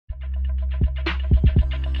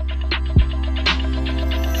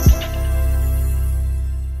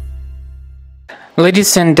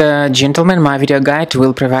Ladies and gentlemen, my video guide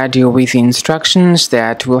will provide you with instructions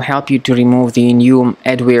that will help you to remove the new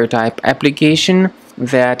adware type application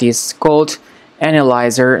that is called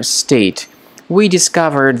AnalyzerState. We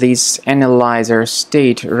discovered this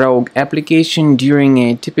AnalyzerState rogue application during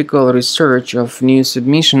a typical research of new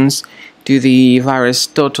submissions to the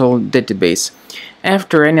VirusTotal database.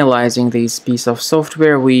 After analyzing this piece of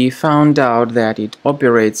software, we found out that it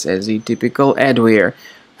operates as a typical adware.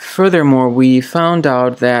 Furthermore, we found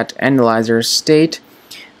out that AnalyzerState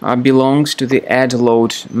belongs to the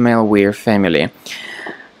adload malware family.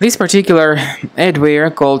 This particular adware,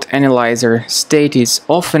 called AnalyzerState, is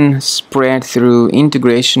often spread through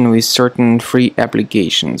integration with certain free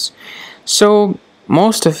applications. So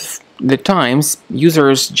most of the times,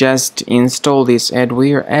 users just install this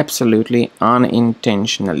adware absolutely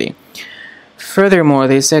unintentionally. Furthermore,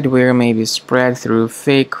 this adware may be spread through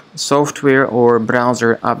fake software or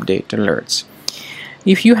browser update alerts.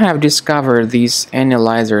 If you have discovered this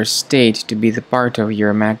AnalyzerState to be the part of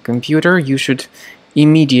your Mac computer, you should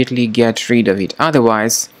immediately get rid of it.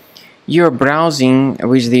 Otherwise, your browsing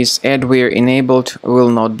with this adware enabled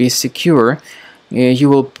will not be secure. You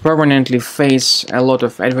will permanently face a lot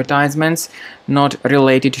of advertisements not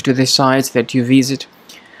related to the sites that you visit.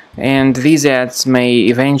 And these ads may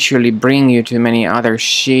eventually bring you to many other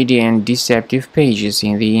shady and deceptive pages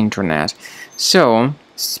in the internet. So,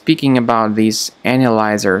 speaking about this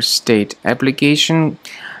AnalyzerState application,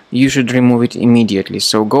 you should remove it immediately.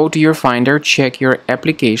 So go to your Finder, check your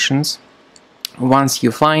applications. Once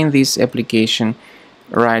you find this application,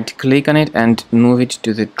 right-click on it and move it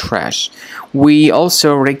to the trash. We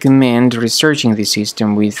also recommend researching the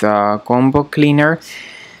system with Combo Cleaner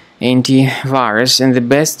antivirus, and the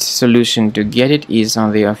best solution to get it is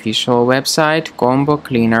on the official website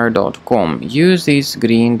combocleaner.com. Use this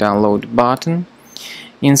green download button,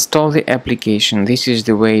 install the application. This is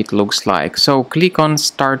the way it looks like. So click on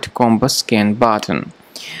Start Combo Scan button.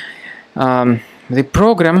 The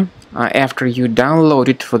program, after you download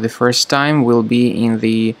it for the first time, will be in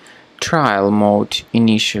the trial mode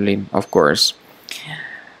initially, of course.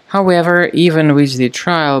 However, even with the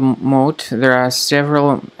trial mode, there are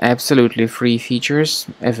several absolutely free features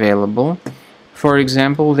available. For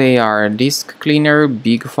example, they are disk cleaner,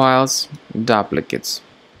 big files, duplicates.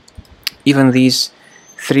 Even these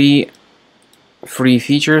three free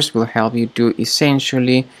features will help you to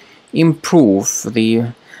essentially improve the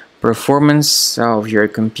performance of your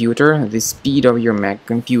computer, the speed of your Mac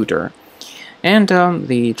computer. And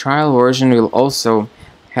the trial version will also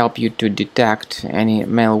help you to detect any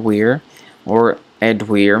malware or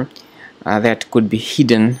adware that could be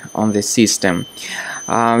hidden on the system.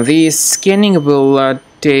 The scanning will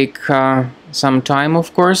take some time,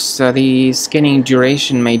 of course. The scanning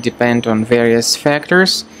duration may depend on various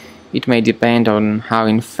factors. It may depend on how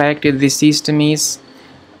infected the system is.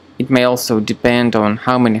 It may also depend on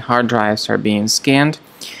how many hard drives are being scanned.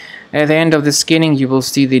 At the end of the scanning, you will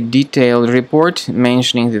see the detailed report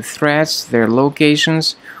mentioning the threats, their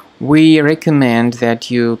locations. We recommend that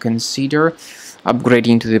you consider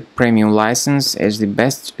upgrading to the premium license as the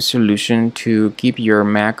best solution to keep your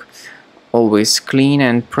Mac always clean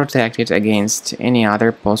and protected against any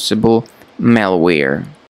other possible malware.